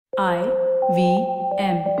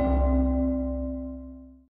IVM.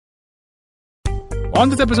 On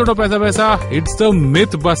this episode of Paisa Vaisa, it's the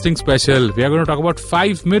myth busting special. We are going to talk about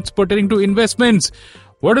 5 myths pertaining to investments.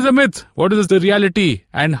 What is a myth? What is the reality?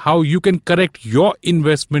 And how you can correct your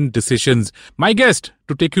investment decisions. My guest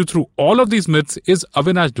to take you through all of these myths is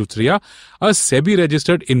Avinash Luthria, a SEBI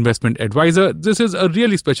registered investment advisor. This is a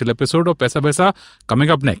really special episode of Paisa Vaisa coming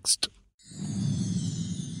up next.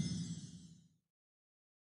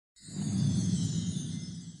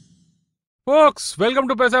 Folks, welcome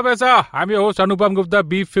to Paisa Vaisa. I'm your host Anupam Gupta,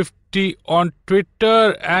 B50 on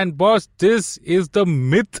Twitter. And boss, this is the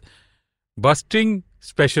myth busting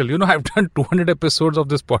special. You know, I've done 200 episodes of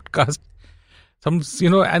this podcast.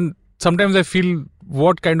 And sometimes I feel,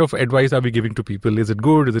 what kind of advice are we giving to people? Is it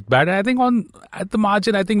good? Is it bad? And I think at the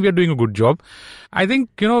margin, I think we are doing a good job. I think,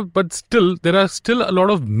 but still, there are still a lot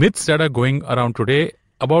of myths that are going around today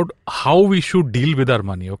about how we should deal with our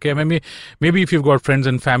money. Okay, maybe if you've got friends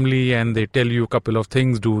and family and they tell you a couple of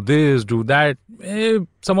things, do this, do that.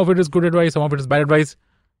 Some of it is good advice, some of it is bad advice.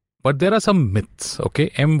 But there are some myths,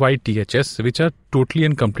 okay, MYTHS, which are totally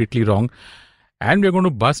and completely wrong. And we're going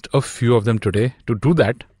to bust a few of them today. To do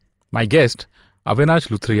that, my guest, Avinash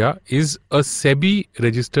Luthria, is a SEBI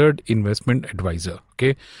registered investment advisor,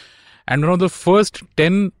 okay? And one of the first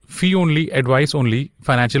 10 fee-only, advice-only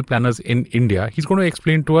financial planners in India. He's going to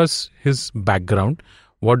explain to us his background.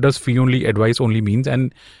 What does fee-only, advice-only means?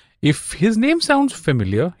 And if his name sounds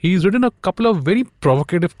familiar, he's written a couple of very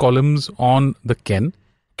provocative columns on the Ken,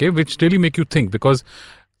 okay, which really make you think, because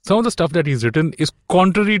some of the stuff that he's written is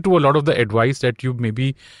contrary to a lot of the advice that you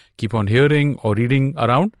maybe keep on hearing or reading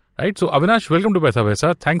around, right? So Avinash, welcome to Paisa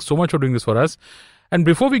Vaisa. Thanks so much for doing this for us. And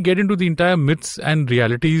before we get into the entire myths and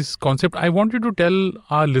realities concept, I want you to tell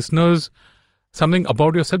our listeners something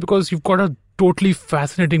about yourself, because you've got a totally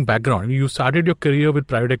fascinating background. You started your career with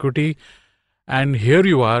private equity, and here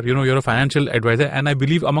you are, you're a financial advisor, and I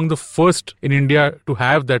believe among the first in India to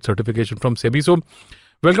have that certification from SEBI. So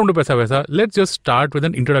welcome to Paisa Vaisa. Let's just start with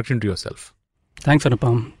an introduction to yourself. Thanks,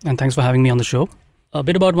 Anupam, and thanks for having me on the show. A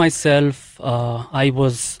bit about myself. I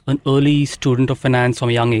was an early student of finance from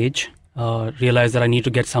a young age. Realized that I need to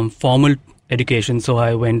get some formal education, so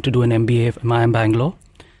I went to do an MBA from IIM Bangalore.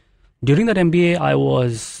 During that MBA, I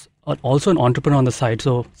was also an entrepreneur on the side.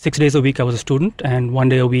 So 6 days a week I was a student, and 1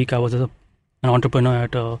 day a week I was an entrepreneur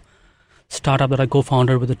at a startup that I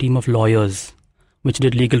co-founded with a team of lawyers, which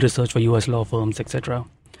did legal research for US law firms, etc.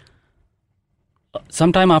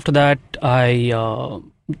 Sometime after that, I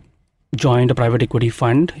joined a private equity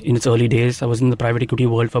fund. In its early days, I was in the private equity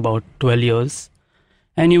world for about 12 years.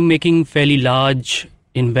 And you're making fairly large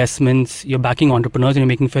investments. You're backing entrepreneurs, and you're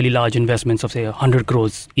making fairly large investments of, say, 100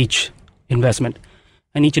 crores each investment.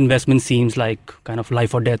 And each investment seems like kind of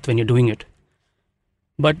life or death when you're doing it.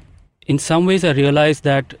 But in some ways, I realized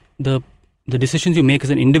that the decisions you make as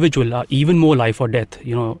an individual are even more life or death.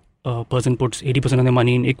 A person puts 80% of their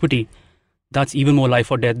money in equity. That's even more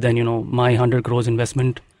life or death than, my 100 crores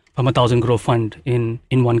investment from a 1,000 crore fund in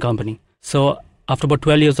one company. So after about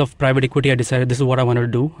 12 years of private equity, I decided this is what I wanted to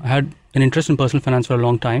do. I had an interest in personal finance for a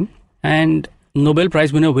long time. And Nobel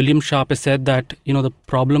Prize winner William Sharpe has said that, the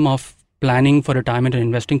problem of planning for retirement and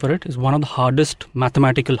investing for it is one of the hardest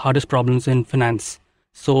problems in finance.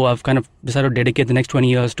 So I've kind of decided to dedicate the next 20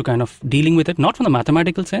 years to kind of dealing with it, not from the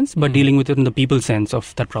mathematical sense, but dealing with it in the people sense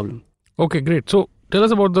of that problem. Okay, great. So tell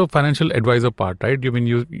us about the financial advisor part, right?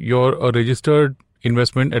 You're a registered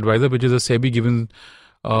investment advisor, which is a SEBI given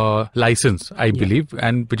license, I believe,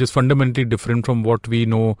 and which is fundamentally different from what we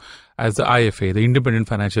know as the IFA, the independent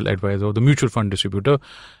financial advisor, or the mutual fund distributor.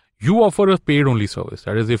 You offer a paid only service.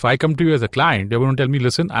 That is, if I come to you as a client, you're going to tell me,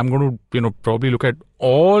 listen, I'm going to, probably look at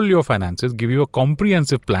all your finances, give you a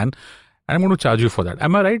comprehensive plan, and I'm going to charge you for that.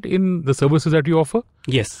 Am I right in the services that you offer?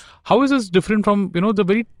 Yes. How is this different from, the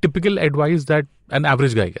very typical advice that an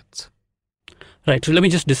average guy gets? Right. So let me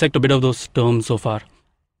just dissect a bit of those terms so far.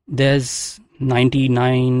 There's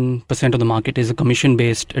 99% of the market is a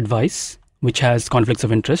commission-based advice, which has conflicts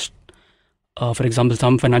of interest. For example,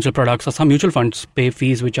 some financial products or some mutual funds pay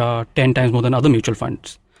fees which are 10 times more than other mutual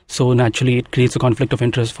funds. So naturally, it creates a conflict of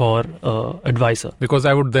interest for advisor. Because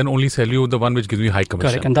I would then only sell you the one which gives me high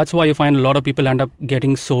commission. Correct. And that's why you find a lot of people end up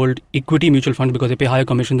getting sold equity mutual funds because they pay higher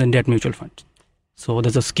commission than debt mutual funds. So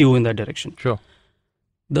there's a skew in that direction. Sure.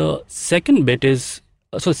 The second bit is,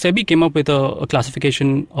 so SEBI came up with a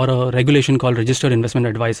classification or a regulation called Registered Investment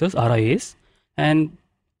Advisors, RIAs. And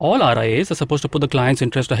all RIAs are supposed to put the client's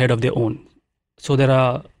interest ahead of their own. So there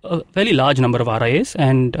are a fairly large number of RIAs,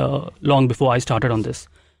 and long before I started on this.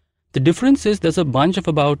 The difference is there's a bunch of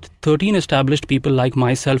about 13 established people like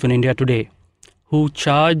myself in India today who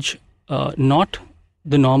charge not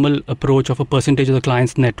the normal approach of a percentage of the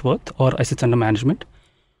client's net worth or assets under management.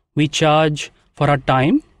 We charge for our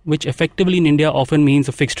time, which effectively in India often means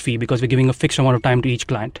a fixed fee because we're giving a fixed amount of time to each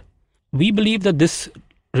client. We believe that this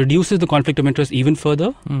reduces the conflict of interest even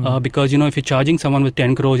further because, if you're charging someone with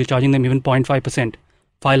 10 crores, you're charging them even 0.5%,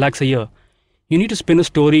 5 lakhs a year. You need to spin a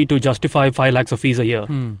story to justify 5 lakhs of fees a year.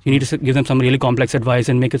 You need to give them some really complex advice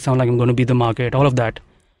and make it sound like I'm going to beat the market, all of that.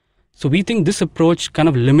 So we think this approach kind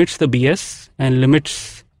of limits the BS and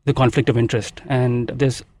limits the conflict of interest. And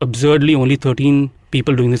there's absurdly only 13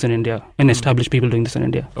 people doing this in India, and established people doing this in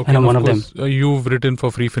India. Okay, and I'm one of them. You've written for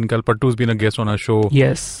Free FinCal. Pattu's been a guest on our show.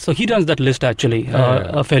 Yes. So he runs that list actually,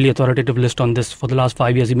 a fairly authoritative list on this. For the last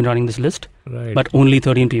 5 years, he's been running this list. Right. But only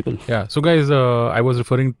 13 people. Yeah. So guys, I was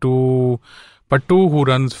referring to Pattu, who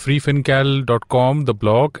runs freefincal.com, the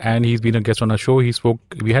blog, and he's been a guest on our show.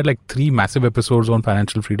 We had like 3 massive episodes on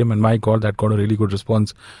financial freedom, and my God, that got a really good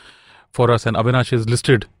response for us. And Avinash is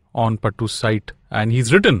listed on Pattu's site, and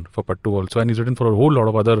he's written for Pattu also, and he's written for a whole lot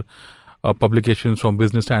of other publications, from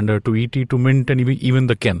Business Standard to ET to Mint and even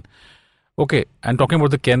the Ken. Okay, and talking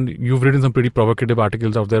about the Ken, you've written some pretty provocative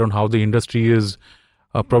articles out there on how the industry is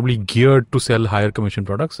probably geared to sell higher commission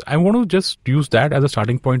products. I want to just use that as a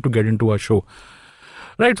starting point to get into our show.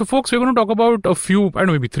 Right, so folks, we're going to talk about a few, I don't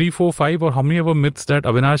know, maybe 3, 4, 5 or how many other myths that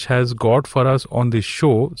Avinash has got for us on this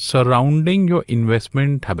show surrounding your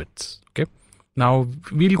investment habits. Okay, now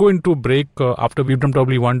we'll go into a break after we've done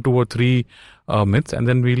probably 1, 2 or 3 myths, and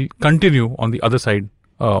then we'll continue on the other side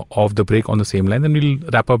of the break on the same line. Then we'll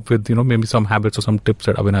wrap up with, maybe some habits or some tips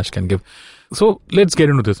that Avinash can give. So let's get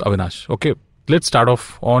into this, Avinash. Okay. Let's start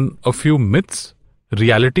off on a few myths,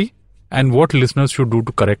 reality, and what listeners should do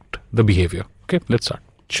to correct the behavior. Okay, let's start.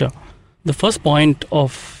 Sure. The first point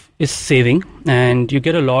is saving, and you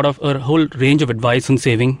get a whole range of advice on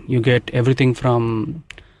saving. You get everything from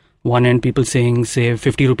one end, people saying save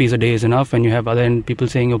 50 rupees a day is enough, and you have other end people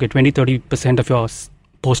saying, okay, 20-30% of your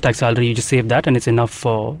post-tax salary, you just save that and it's enough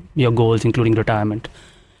for your goals, including retirement.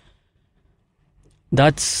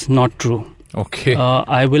 That's not true. Okay.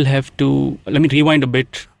 I will have to, let me rewind a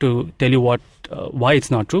bit to tell you why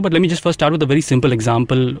it's not true. But let me just first start with a very simple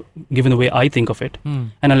example, given the way I think of it.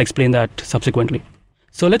 And I'll explain that subsequently.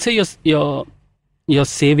 So let's say you're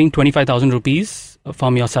saving 25,000 rupees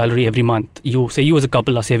from your salary every month. You as a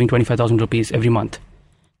couple are saving 25,000 rupees every month.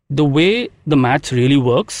 The way the maths really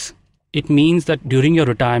works, it means that during your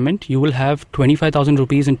retirement, you will have 25,000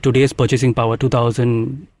 rupees in today's purchasing power,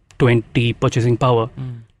 2020 purchasing power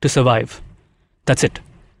to survive. That's it.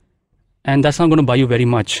 And that's not going to buy you very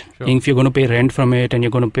much. Sure. If you're going to pay rent from it and you're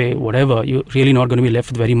going to pay whatever, you're really not going to be left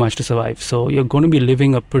with very much to survive. So you're going to be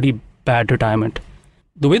living a pretty bad retirement.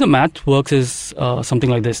 The way the math works is something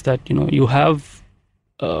like this, that, you have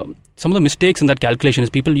some of the mistakes in that calculation is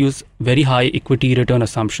people use very high equity return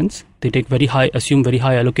assumptions. They assume very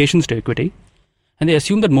high allocations to equity. And they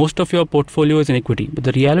assume that most of your portfolio is in equity. But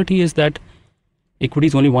the reality is that equity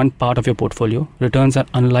is only one part of your portfolio. Returns are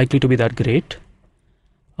unlikely to be that great.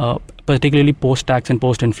 Particularly post-tax and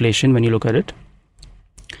post-inflation when you look at it.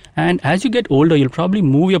 And as you get older, you'll probably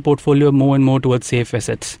move your portfolio more and more towards safe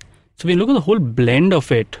assets. So when you look at the whole blend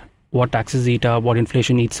of it, what taxes eat up, what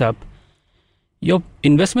inflation eats up, your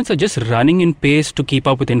investments are just running in pace to keep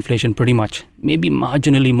up with inflation pretty much. Maybe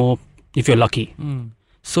marginally more if you're lucky.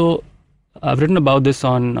 So I've written about this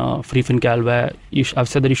on Free FinCal, where I've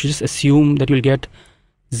said that you should just assume that you'll get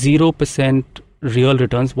 0% real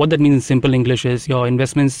returns. What that means in simple English is your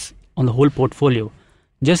investments on the whole portfolio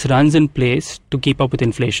just runs in place to keep up with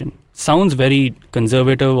inflation. Sounds very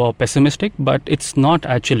conservative or pessimistic, but it's not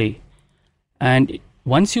actually. And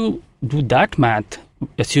once you do that math,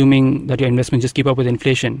 assuming that your investments just keep up with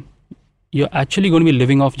inflation, you're actually going to be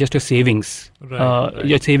living off just your savings. Right.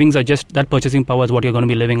 Your savings are just, that purchasing power is what you're going to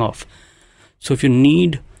be living off. So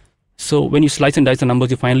when you slice and dice the numbers,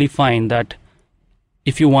 you finally find that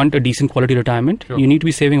if you want a decent quality retirement, you need to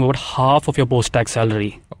be saving about half of your post-tax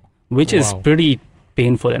salary, which is pretty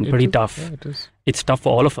painful and pretty tough. Yeah, it is. It's tough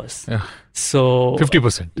for all of us. Yeah. So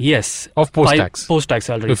 50%. Yes. Of post-tax. Post-tax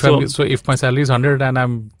salary. So if my salary is 100 and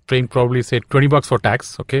I'm paying probably say $20 for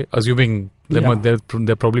tax, okay, assuming there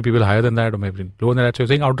are probably people higher than that or maybe lower than that. So you're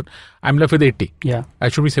saying I'm left with 80. Yeah. I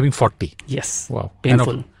should be saving 40. Yes. Wow.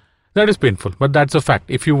 Painful. That is painful, but that's a fact.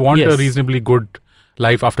 If you want a reasonably good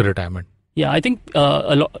life after retirement. Yeah, I think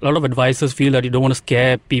a lot of advisors feel that you don't want to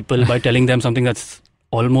scare people by telling them something that's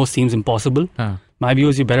almost seems impossible. My view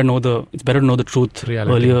is it's better to know the truth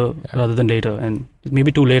earlier rather than later, and it may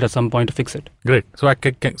be too late at some point to fix it. Great. So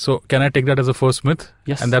can I take that as a first myth?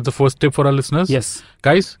 Yes. And that's the first tip for our listeners? Yes.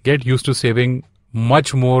 Guys, get used to saving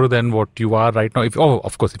much more than what you are right now.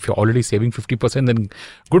 Of course, if you're already saving 50%, then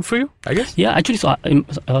good for you, I guess. Yeah, actually, so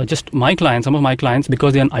just my clients, some of my clients,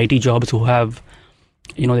 because they're in IT jobs who have,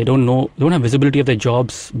 they don't have visibility of their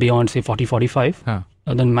jobs beyond say 40, 45.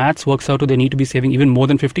 Then maths works out to they need to be saving even more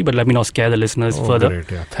than 50. But let me not scare the listeners further.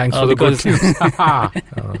 Great, yeah. Thanks for the good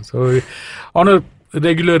news. So on a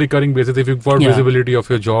regular recurring basis, if you've got visibility of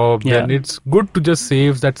your job, then it's good to just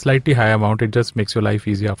save that slightly high amount. It just makes your life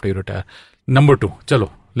easier after you retire. Number 2, chalo,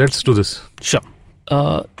 let's do this. Sure.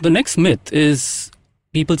 The next myth is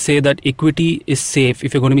people say that equity is safe.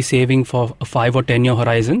 If you're going to be saving for a 5 or 10 year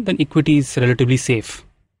horizon, then equity is relatively safe.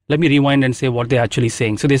 Let me rewind and say what they're actually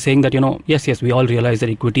saying. So they're saying that, yes, we all realize that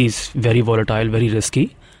equity is very volatile, very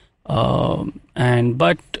risky. But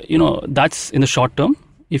that's in the short term.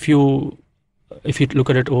 If you look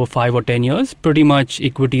at it over 5 or 10 years, pretty much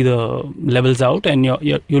equity the levels out, and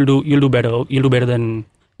you'll do better. You'll do better than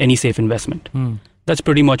any safe investment. That's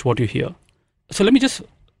pretty much what you hear. So let me just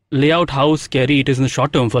lay out how scary it is in the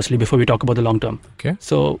short term firstly before we talk about the long term. Okay.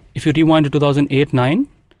 So if you rewind to 2008-9,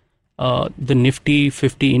 the Nifty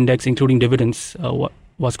 50 index, including dividends,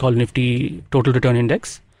 was called Nifty Total Return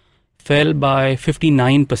Index, fell by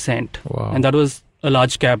 59%. Wow. And that was a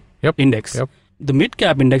large cap index. Yep. The mid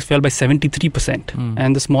cap index fell by 73%,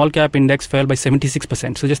 and the small cap index fell by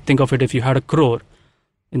 76%. So just think of it, if you had 1 crore,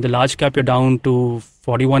 in the large cap you're down to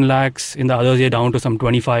 41 lakhs, in the others you're down to some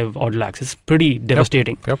 25 odd lakhs. It's pretty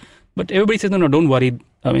devastating. Yep. But everybody says, no, don't worry.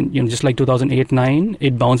 I mean, just like 2008-9,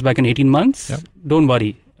 it bounced back in 18 months. Yep. Don't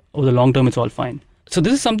worry. Over the long term, it's all fine. So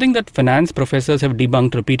this is something that finance professors have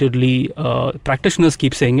debunked repeatedly. Practitioners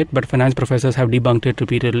keep saying it, but finance professors have debunked it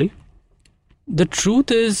repeatedly. The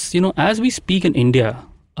truth is, as we speak in India,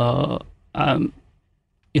 starting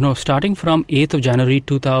from 8th of January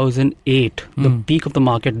 2008, the peak of the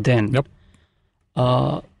market then,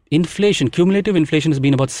 cumulative inflation has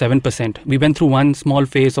been about 7%. We went through one small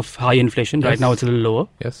phase of high inflation. Right now it's a little lower.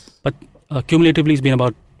 Yes. But cumulatively it's been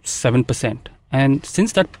about 7%. And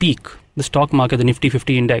since that peak, the stock market, the Nifty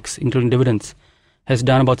 50 index, including dividends, has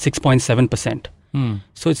done about 6.7%.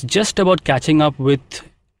 So it's just about catching up with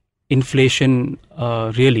inflation,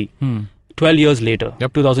 really, 12 years later,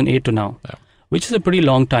 2008 to now, which is a pretty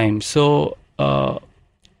long time. So the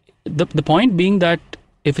point being that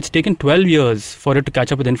if it's taken 12 years for it to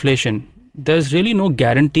catch up with inflation, there's really no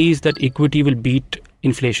guarantees that equity will beat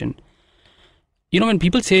inflation. When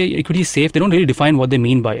people say equity is safe, they don't really define what they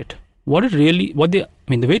mean by it.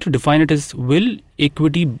 The way to define it is, will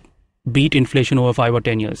equity beat inflation over 5 or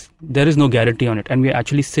 10 years? There is no guarantee on it. And we're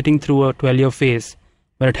actually sitting through a 12-year phase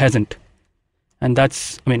where it hasn't. And there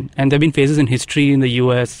have been phases in history in the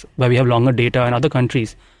US where we have longer data, and other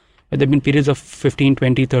countries where there have been periods of 15,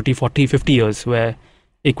 20, 30, 40, 50 years where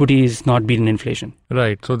equity is not beaten inflation.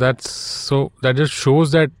 Right. So that just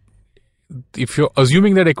shows that if you're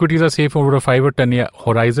assuming that equities are safe over a 5 or 10 year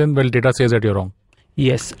horizon, well, data says that you're wrong.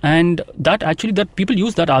 Yes, and that people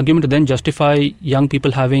use that argument to then justify young people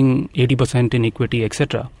having 80% in equity,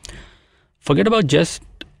 etc. Forget about just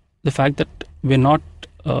the fact that we're not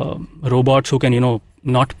robots who can,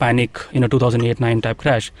 not panic in a 2008-9 type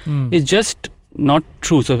crash. It's just not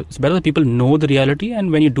true. So it's better that people know the reality,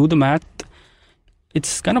 and when you do the math,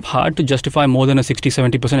 it's kind of hard to justify more than a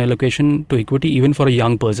 60-70% allocation to equity, even for a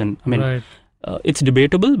young person. Right. It's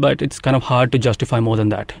debatable, but it's kind of hard to justify more than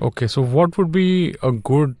that. Okay, so what would be a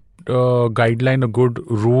good guideline, a good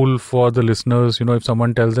rule for the listeners? If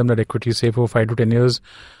someone tells them that equity is safe for 5 to 10 years,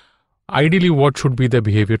 ideally what should be their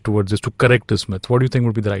behavior towards this to correct this myth? What do you think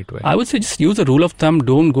would be the right way? I would say just use a rule of thumb.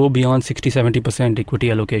 Don't go beyond 60-70%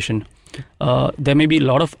 equity allocation. There may be a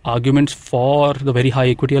lot of arguments for the very high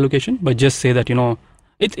equity allocation, but just say that,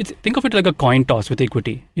 think of it like a coin toss with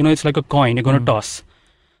equity. It's like a coin you're going to toss.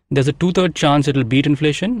 There's a 2/3 chance it'll beat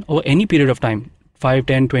inflation over any period of time, 5,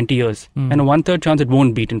 10, 20 years, and a 1/3 chance it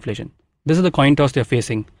won't beat inflation. This is the coin toss they're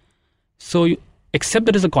facing. So you accept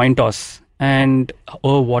that it's a coin toss and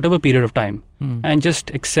over whatever period of time, and just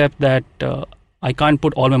accept that I can't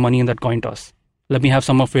put all my money in that coin toss. Let me have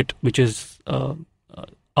some of it which is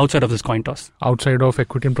outside of this coin toss. Outside of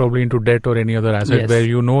equity and probably into debt or any other asset where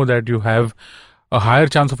you know that you have a higher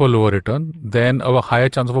chance of a lower return than a higher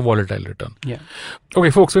chance of a volatile return. Yeah. Okay,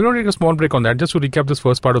 folks, we're going to take a small break on that. Just to recap this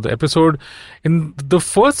first part of the episode, in the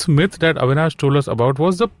first myth that Avinash told us about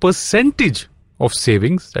was the percentage of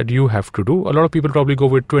savings that you have to do. A lot of people probably go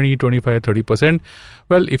with 20, 25, 30%.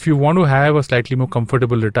 Well, if you want to have a slightly more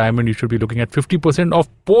comfortable retirement, you should be looking at 50% of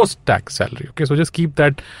post-tax salary. Okay, so just keep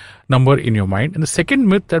that number in your mind. And the second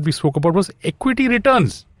myth that we spoke about was equity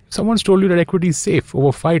returns. Someone's told you that equity is safe over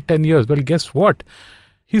 5-10 years. Well, guess what?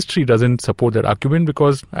 History doesn't support that argument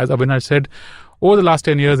because, as Avinash said, over the last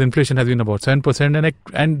 10 years, inflation has been about 7%,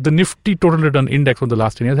 and the Nifty total return index for the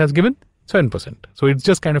last 10 years has given 7%. So it's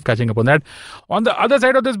just kind of catching up on that. On the other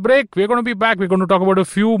side of this break, we're going to be back. We're going to talk about a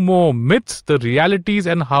few more myths, the realities,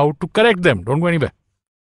 and how to correct them. Don't go anywhere.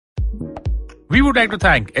 We would like to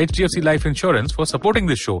thank HDFC Life Insurance for supporting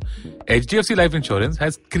this show. HDFC Life Insurance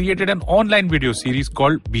has created an online video series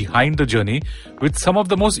called Behind the Journey with some of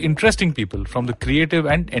the most interesting people from the creative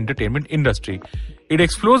and entertainment industry. It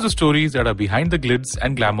explores the stories that are behind the glitz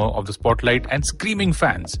and glamour of the spotlight and screaming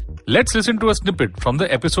fans. Let's listen to a snippet from the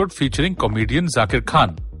episode featuring comedian Zakir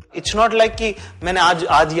Khan. It's not like कि मैंने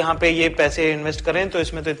आज यहाँ पे ये पैसे invest करें तो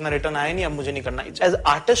इसमें तो इतना रिटर्न आया नहीं, अब मुझे नहीं करना. एज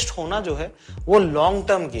आर्टिस्ट होना जो है वो लॉन्ग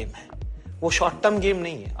टर्म गेम है, वो शॉर्ट टर्म गेम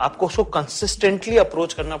नहीं है. आपको उसको कंसिस्टेंटली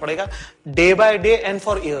अप्रोच करना पड़ेगा, day by day and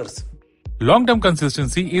for years. Long-term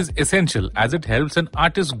consistency is essential as it helps an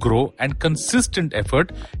artist grow, and consistent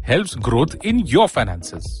effort helps growth in your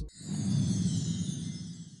finances.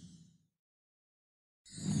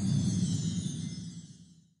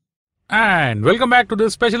 And welcome back to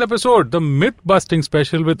this special episode, the Myth-Busting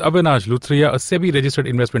Special with Avinash Luthria, a SEBI-registered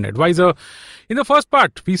investment advisor. In the first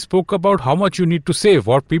part, we spoke about how much you need to save,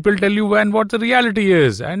 what people tell you and what the reality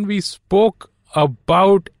is. And we spoke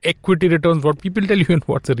about equity returns, what people tell you and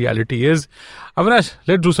what the reality is. Avinash,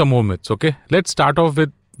 let's do some more myths, okay? Let's start off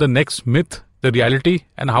with the next myth, the reality,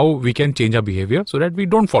 and how we can change our behavior so that we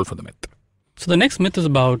don't fall for the myth. So the next myth is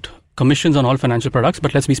about commissions on all financial products,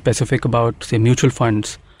 but let's be specific about, say, mutual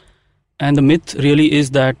funds. And the myth really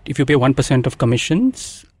is that if you pay 1% of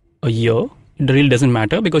commissions a year, it really doesn't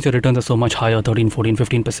matter because your returns are so much higher, 13, 14,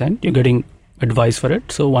 15%. You're getting advice for it.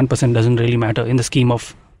 So 1% doesn't really matter in the scheme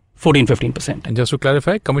of 14, 15%. And just to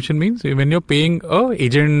clarify, commission means when you're paying an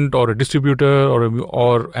agent or a distributor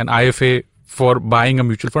or an IFA for buying a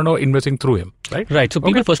mutual fund or investing through him, right? Right. So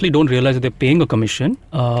people firstly don't realize that they're paying a commission.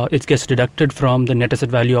 It gets deducted from the net asset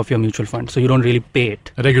value of your mutual fund. So you don't really pay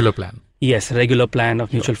it. A regular plan. Yes, regular plan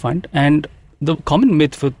of mutual fund. And the common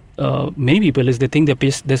myth for many people is they think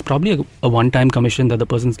there's probably a one-time commission that the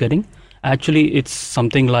person's getting. Actually, it's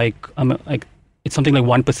something like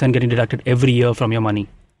 1% getting deducted every year from your money.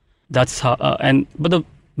 That's how. But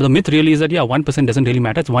the myth really is that 1% doesn't really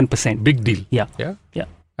matter. It's 1%. Big deal. Yeah. Yeah.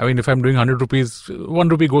 I mean, if I'm doing 100 rupees, 1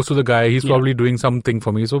 rupee goes to the guy. He's probably doing something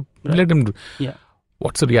for me. So let him do. Yeah.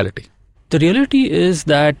 What's the reality? The reality is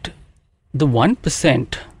that the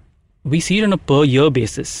 1%, we see it on a per year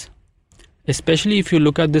basis. Especially if you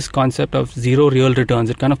look at this concept of zero real returns,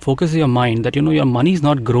 it kind of focuses your mind that, your money is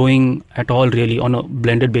not growing at all really on a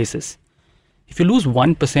blended basis. If you lose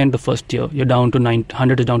 1% the first year, you're down to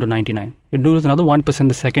 100 is down to 99. You lose another 1%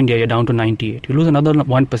 the second year, you're down to 98. You lose another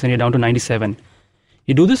 1%, you're down to 97.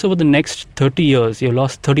 You do this over the next 30 years, you've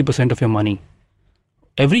lost 30% of your money.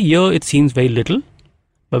 Every year it seems very little,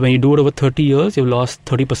 but when you do it over 30 years, you've lost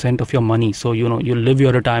 30% of your money. So, you live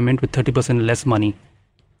your retirement with 30% less money.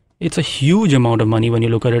 It's a huge amount of money when you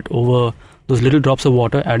look at it over those little drops of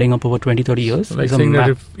water adding up over 20, 30 years. So like saying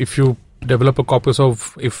that if you develop a corpus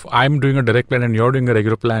of, if I'm doing a direct plan and you're doing a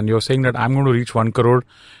regular plan, you're saying that I'm going to reach 1 crore,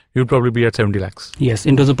 you'll probably be at 70 lakhs. Yes,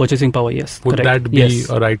 in terms of purchasing power, yes. Would correct. that be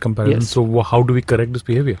a right comparison? Yes. So how do we correct this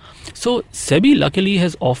behavior? So SEBI luckily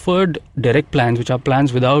has offered direct plans, which are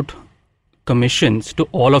plans without commissions to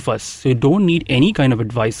all of us. So you don't need any kind of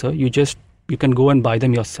advisor. You can go and buy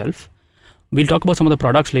them yourself. We'll talk about some of the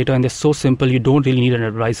products later, and they're so simple, you don't really need an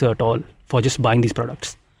advisor at all for just buying these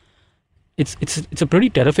products. It's a pretty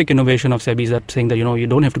terrific innovation of SEBI that saying that, you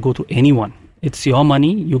don't have to go to anyone. It's your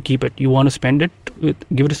money, you keep it. You want to spend it,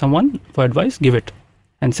 give it to someone for advice, give it.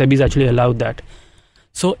 And SEBI's actually allowed that.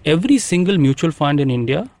 So every single mutual fund in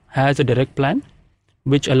India has a direct plan,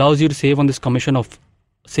 which allows you to save on this commission of,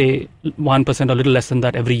 say, 1% or a little less than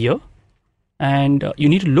that every year. And you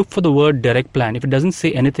need to look for the word direct plan. If it doesn't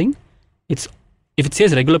say anything, if it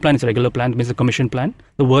says regular plan, it's a regular plan. It means a commission plan.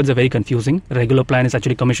 The words are very confusing. Regular plan is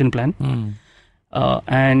actually commission plan.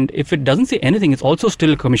 And if it doesn't say anything, it's also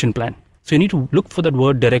still a commission plan. So you need to look for that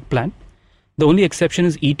word direct plan. The only exception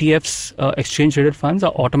is ETFs, exchange traded funds,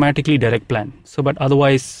 are automatically direct plan. So, but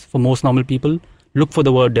otherwise, for most normal people, look for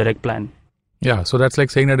the word direct plan. Yeah, so that's like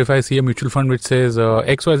saying that if I see a mutual fund which says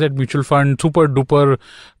XYZ mutual fund, super duper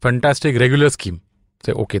fantastic regular scheme,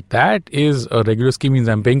 say, okay, that is a regular scheme, means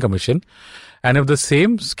I'm paying commission. And if the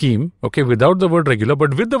same scheme, okay, without the word regular,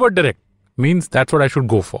 but with the word direct, means that's what I should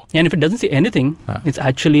go for. And if it doesn't say anything, it's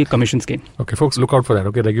actually a commission scheme. Okay, folks, look out for that.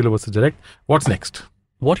 Okay, regular versus direct. What's next?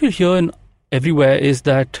 What you hear everywhere is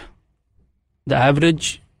that the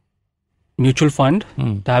average mutual fund,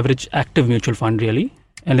 the average active mutual fund really,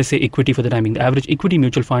 and let's say equity for the timing, the average equity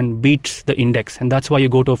mutual fund beats the index. And that's why you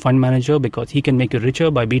go to a fund manager, because he can make you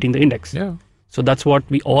richer by beating the index. Yeah. So that's what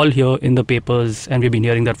we all hear in the papers, and we've been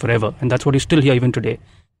hearing that forever. And that's what you still hear even today.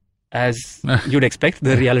 As you'd expect,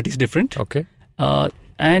 the reality is different. Okay.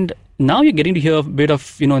 And now you're getting to hear a bit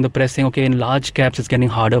of, in the press saying, okay, in large caps, it's getting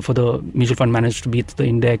harder for the mutual fund managers to beat the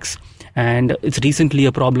index. And it's recently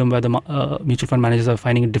a problem where the mutual fund managers are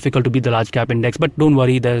finding it difficult to beat the large cap index. But don't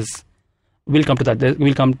worry, we'll come to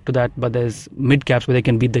that. But there's mid caps where they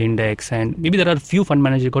can beat the index. And maybe there are a few fund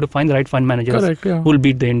managers. You've got to find the right fund managers who will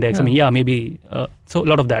beat the index. Yeah. Maybe. So a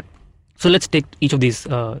lot of that. So let's take each of these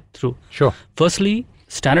through. Sure. Firstly,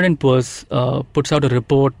 Standard & Poor's puts out a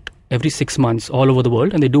report every 6 months all over the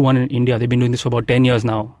world, and they do one in India. They've been doing this for about 10 years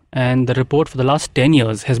now. And the report for the last 10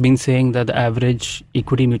 years has been saying that the average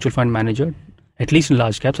equity mutual fund manager, at least in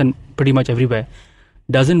large caps and pretty much everywhere,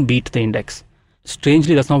 doesn't beat the index.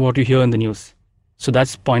 Strangely, that's not what you hear in the news. So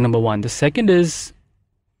that's point number one. The second is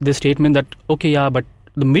the statement that, but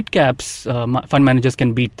the mid caps fund managers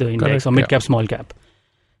can beat the index. Correct, or mid cap, small cap.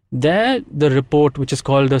 There, the report, which is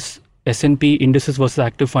called the S&P Indices versus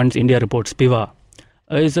Active Funds India report, SPIVA,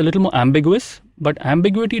 is a little more ambiguous, but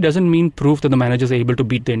ambiguity doesn't mean proof that the managers are able to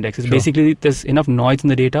beat the index. It's basically there's enough noise in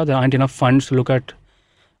the data, there aren't enough funds to look at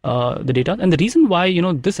the data. And the reason why,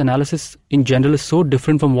 this analysis in general is so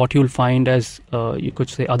different from what you'll find as, you could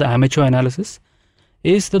say, other amateur analysis,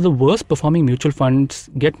 is that the worst performing mutual funds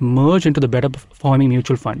get merged into the better performing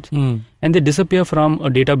mutual funds. And they disappear from a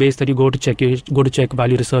database that you go to check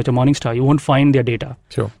Value Research or Morningstar. You won't find their data.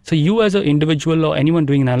 Sure. So you as an individual or anyone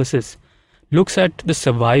doing analysis looks at the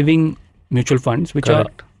surviving mutual funds, which are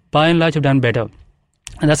by and large have done better.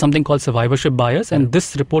 And that's something called survivorship bias. And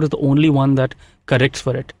this report is the only one that corrects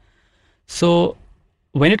for it. So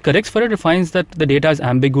when it corrects for it, it finds that the data is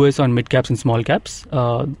ambiguous on mid caps and small caps.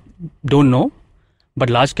 Don't know. But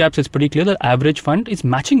large caps, it's pretty clear the average fund is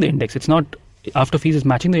matching the index. It's not, after fees, is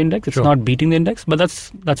matching the index. It's not beating the index, but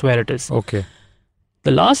that's where it is. Okay.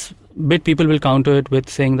 The last bit, people will counter it with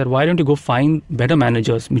saying that why don't you go find better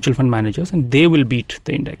managers, mutual fund managers, and they will beat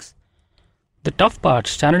the index. The tough part,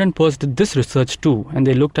 Standard & Poor's did this research too, and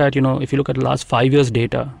they looked at, if you look at the last 5 years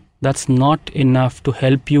data, that's not enough to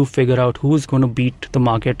help you figure out who's going to beat the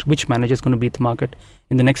market, which manager is going to beat the market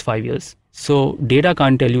in the next 5 years. So data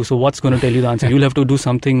can't tell you. So what's going to tell you the answer? You'll have to do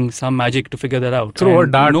some magic to figure that out. Throw a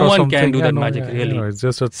dart no or one something. can do that magic, really. It's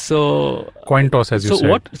just a coin toss, as you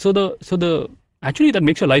said. Actually, that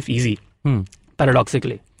makes your life easy,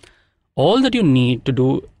 paradoxically. All that you need to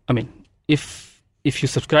do, if you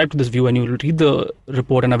subscribe to this view and you read the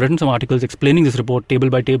report, and I've written some articles explaining this report table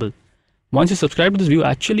by table, once you subscribe to this view,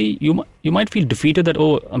 actually, you might feel defeated that,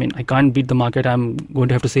 I can't beat the market, I'm going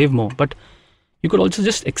to have to save more. But you could also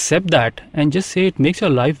just accept that and just say it makes your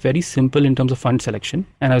life very simple in terms of fund selection.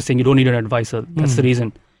 And I was saying you don't need an advisor. That's the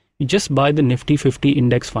reason. You just buy the Nifty 50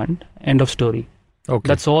 index fund, end of story. Okay.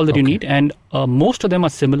 That's all that you need. And most of them are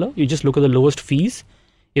similar. You just look at the lowest fees.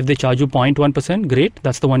 If they charge you 0.1%, great.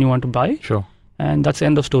 That's the one you want to buy. Sure. And that's the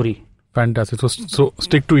end of story. Fantastic. So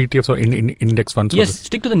stick to ETFs or index funds. Yes,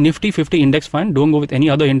 stick to the Nifty 50 index fund. Don't go with any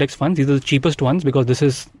other index funds. These are the cheapest ones because this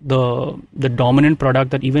is the dominant product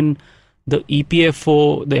that even the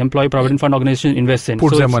EPFO, the Employee Provident Fund Organization, invests in.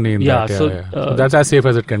 Puts their money in that. So that's as safe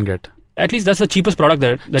as it can get. At least that's the cheapest product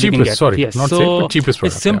that you can get. Not safe, but cheapest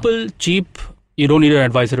product. It's simple, cheap. You don't need an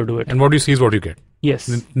advisor to do it. And what you see is what you get.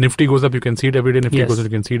 Yes. Nifty goes up, you can see it every day. Nifty goes up, you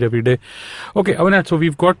can see it every day. Okay, Avinash, so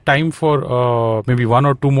we've got time for maybe one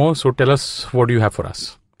or two more. So tell us, what do you have for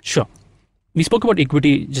us? Sure. We spoke about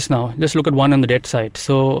equity just now. Let's look at one on the debt side.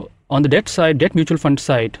 So on the debt side, debt mutual fund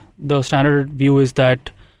side, the standard view is that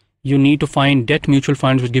you need to find debt mutual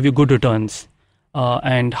funds which give you good returns.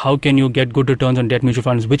 And how can you get good returns on debt mutual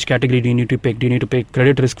funds? Which category do you need to pick? Do you need to pick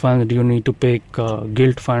credit risk funds? Do you need to pick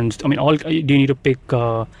gilt funds? Do you need to pick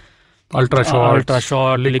ultra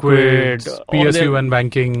short, liquid, PSU and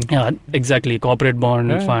banking? Yeah, exactly. Corporate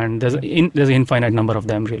bond fund. There's an infinite number of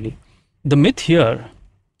them, really. The myth here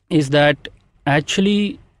is that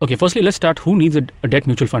actually, firstly, let's start. Who needs a debt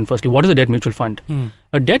mutual fund? Firstly, what is a debt mutual fund?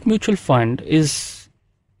 A debt mutual fund is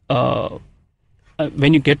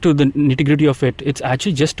when you get to the nitty-gritty of it, it's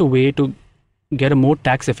actually just a way to get a more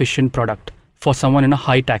tax-efficient product for someone in a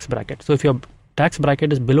high tax bracket. So if your tax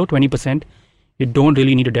bracket is below 20%, you don't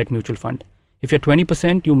really need a debt mutual fund. If you're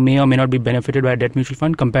 20%, you may or may not be benefited by a debt mutual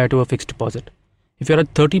fund compared to a fixed deposit. If you're at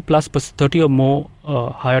 30 or more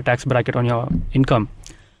higher tax bracket on your income,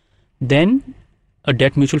 then a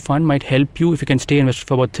debt mutual fund might help you. If you can stay invested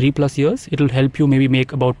for about 3+ years, it'll help you maybe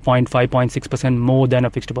make about 0.5, 0.6% more than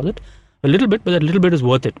a fixed deposit. A little bit, but that little bit is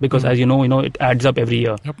worth it because as you know, it adds up every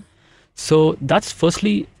year. Yep. So that's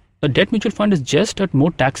firstly, a debt mutual fund is just a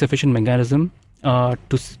more tax efficient mechanism to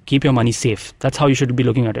keep your money safe. That's how you should be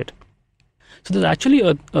looking at it. So there's actually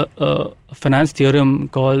a finance theorem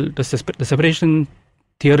called the separation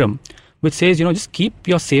theorem, which says, just keep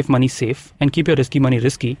your safe money safe and keep your risky money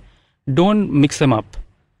risky. Don't mix them up.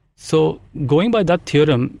 So going by that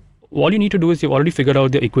theorem, all you need to do is you've already figured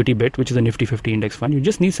out the equity bit, which is a Nifty 50 index fund. You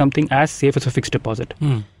just need something as safe as a fixed deposit.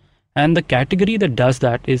 And the category that does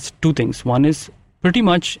that is two things. One is pretty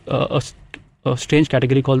much a strange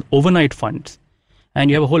category called overnight funds. And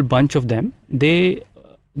you have a whole bunch of them. The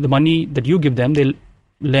money that you give them, they'll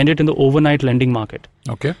lend it in the overnight lending market.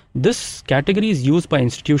 Okay. This category is used by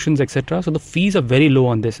institutions, etc. So the fees are very low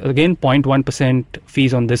on this. Again, 0.1%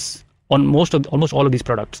 fees on this, on almost all of these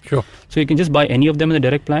products. Sure. So you can just buy any of them in the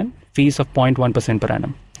direct plan, fees of 0.1% per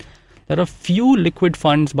annum. There are few liquid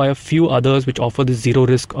funds by a few others which offer this zero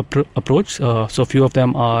risk approach. So a few of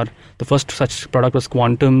them are, the first such product was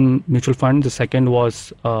Quantum Mutual Fund. The second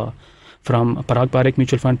was from Parag Parekh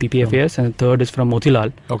Mutual Fund, PPFAS, and the third is from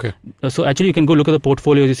Motilal. Okay. So actually you can go look at the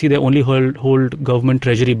portfolios. You see they only hold government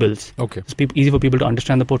treasury bills. Okay. It's easy for people to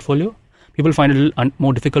understand the portfolio. People find it a little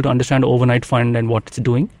more difficult to understand overnight fund and what it's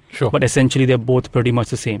doing. Sure. But essentially they're both pretty much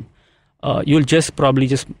the same. You'll probably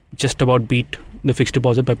just about beat the fixed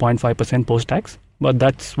deposit by 0.5% post-tax. But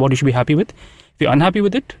that's what you should be happy with. If you're unhappy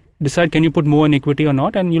with it, decide can you put more in equity or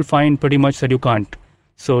not, and you'll find pretty much that you can't.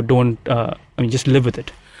 So don't, just live with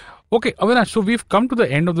it. Okay, Avinash, so we've come to the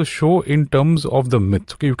end of the show in terms of the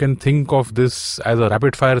myth. Okay, you can think of this as a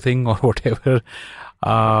rapid fire thing or whatever,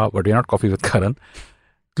 but we're not Coffee with Karan.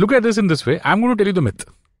 Look at this in this way. I'm going to tell you the myth.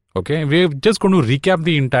 Okay, we're just going to recap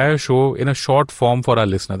the entire show in a short form for our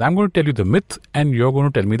listeners. I'm going to tell you the myth and you're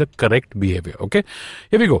going to tell me the correct behavior. Okay,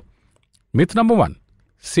 here we go. Myth number 1,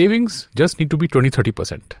 savings just need to be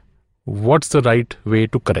 20-30%. What's the right way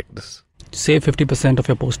to correct this? Save 50% of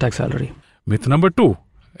your post-tax salary. Myth number 2,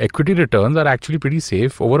 equity returns are actually pretty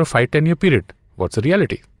safe over a 5-10 year period. What's the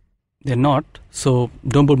reality? They're not. So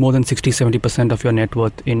don't put more than 60-70% of your net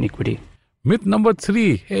worth in equity. Myth number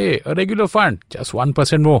 3, hey, a regular fund, just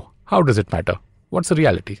 1% more. How does it matter? What's the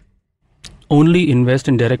reality? Only invest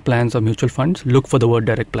in direct plans or mutual funds. Look for the word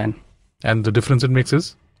direct plan. And the difference it makes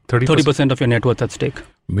is 30%? 30% of your net worth at stake.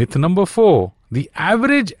 Myth number 4, the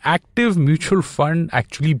average active mutual fund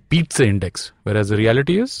actually beats the index, whereas the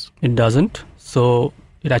reality is? It doesn't. So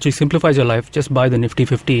it actually simplifies your life. Just buy the Nifty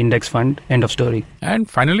 50 index fund. End of story. And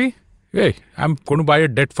finally, hey, I'm going to buy a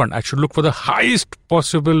debt fund. I should look for the highest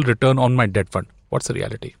possible return on my debt fund. What's the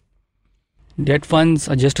reality? Debt funds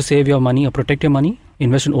are just to save your money or protect your money.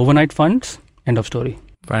 Invest in overnight funds. End of story.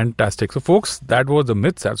 Fantastic. So folks, that was the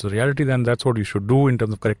myths. That's the reality. Then that's what you should do in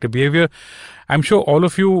terms of corrective behavior. I'm sure all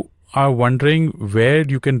of you are wondering where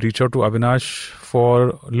you can reach out to Avinash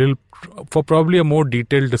for probably a more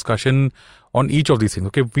detailed discussion on each of these things.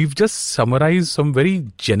 Okay, we've just summarized some very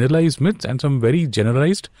generalized myths and some very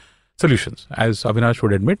generalized solutions. As Avinash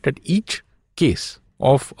would admit that each case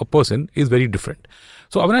of a person is very different.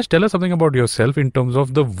 So Avinash, tell us something about yourself in terms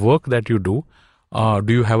of the work that you do. Do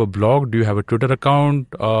you have a blog? Do you have a Twitter account?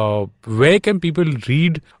 Where can people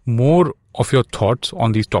read more of your thoughts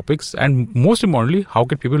on these topics? And most importantly, how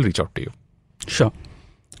can people reach out to you? Sure.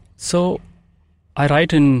 So I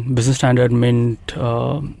write in Business Standard, Mint,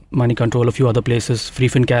 Money Control, a few other places,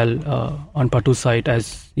 FreeFinCal on Patu's site,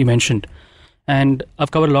 as you mentioned. And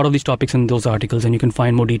I've covered a lot of these topics in those articles, and you can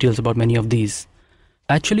find more details about many of these.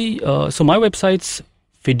 Actually, so my website's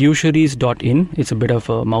fiduciaries.in. It's a bit of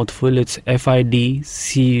a mouthful. It's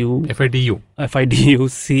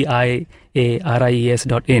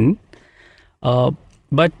FIDUCIARIES.in.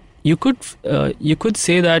 But you could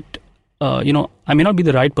say that I may not be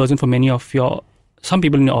the right person for some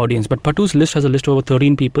people in your audience, but Patu's list has a list of over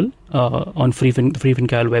 13 people on the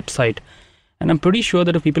FreeFinCal website. And I'm pretty sure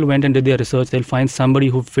that if people went and did their research, they'll find somebody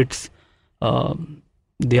who fits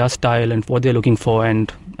their style and what they're looking for.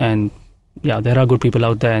 And there are good people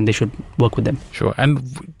out there and they should work with them. Sure. And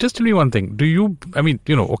just tell me one thing.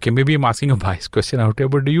 Maybe I'm asking a biased question out here,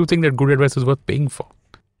 but do you think that good advice is worth paying for?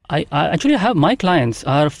 I actually have, my clients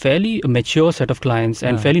are a fairly mature set of clients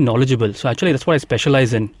and fairly knowledgeable. So actually that's what I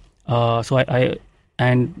specialize in. So I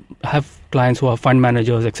have clients who are fund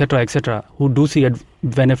managers, etc., who do see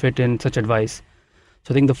benefit in such advice.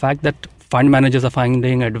 So I think the fact that fund managers are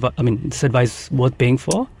finding this advice worth paying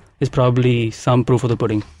for is probably some proof of the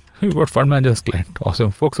pudding. You've got fund managers client.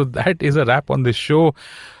 Awesome, folks. So that is a wrap on this show.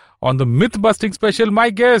 On the myth busting special,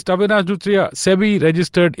 my guest, Avinash Dutria, SEBI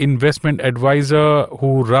registered investment advisor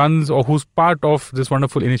who runs or who's part of this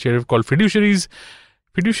wonderful initiative called Fiduciaries.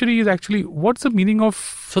 Fiduciary is actually, what's the meaning of?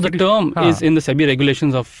 So the term is in the SEBI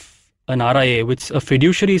regulations of an RIA, which a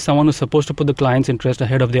fiduciary is someone who's supposed to put the client's interest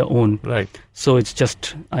ahead of their own. Right. So it's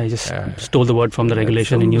I just stole the word from the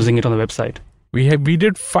regulation and using it on the website. We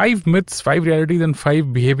did 5 myths, 5 realities, and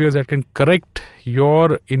 5 behaviors that can correct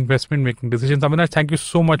your investment making decisions. Avinash, thank you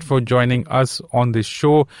so much for joining us on this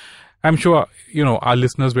show. I'm sure, our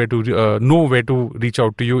listeners know where to reach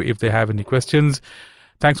out to you if they have any questions.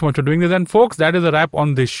 Thanks so much for doing this. And folks, that is a wrap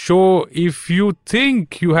on this show. If you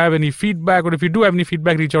think you have any feedback, or if you do have any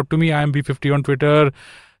feedback, reach out to me. I am B50 on Twitter.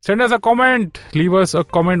 Send us a comment. Leave us a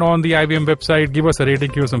comment on the IBM website. Give us a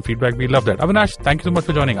rating. Give us some feedback. We love that. Avinash, thank you so much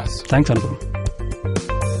for joining us. Thanks, Anupam.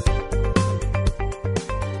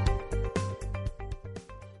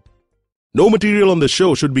 No material on this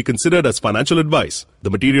show should be considered as financial advice. The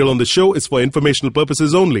material on this show is for informational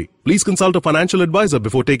purposes only. Please consult a financial advisor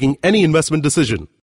before taking any investment decision.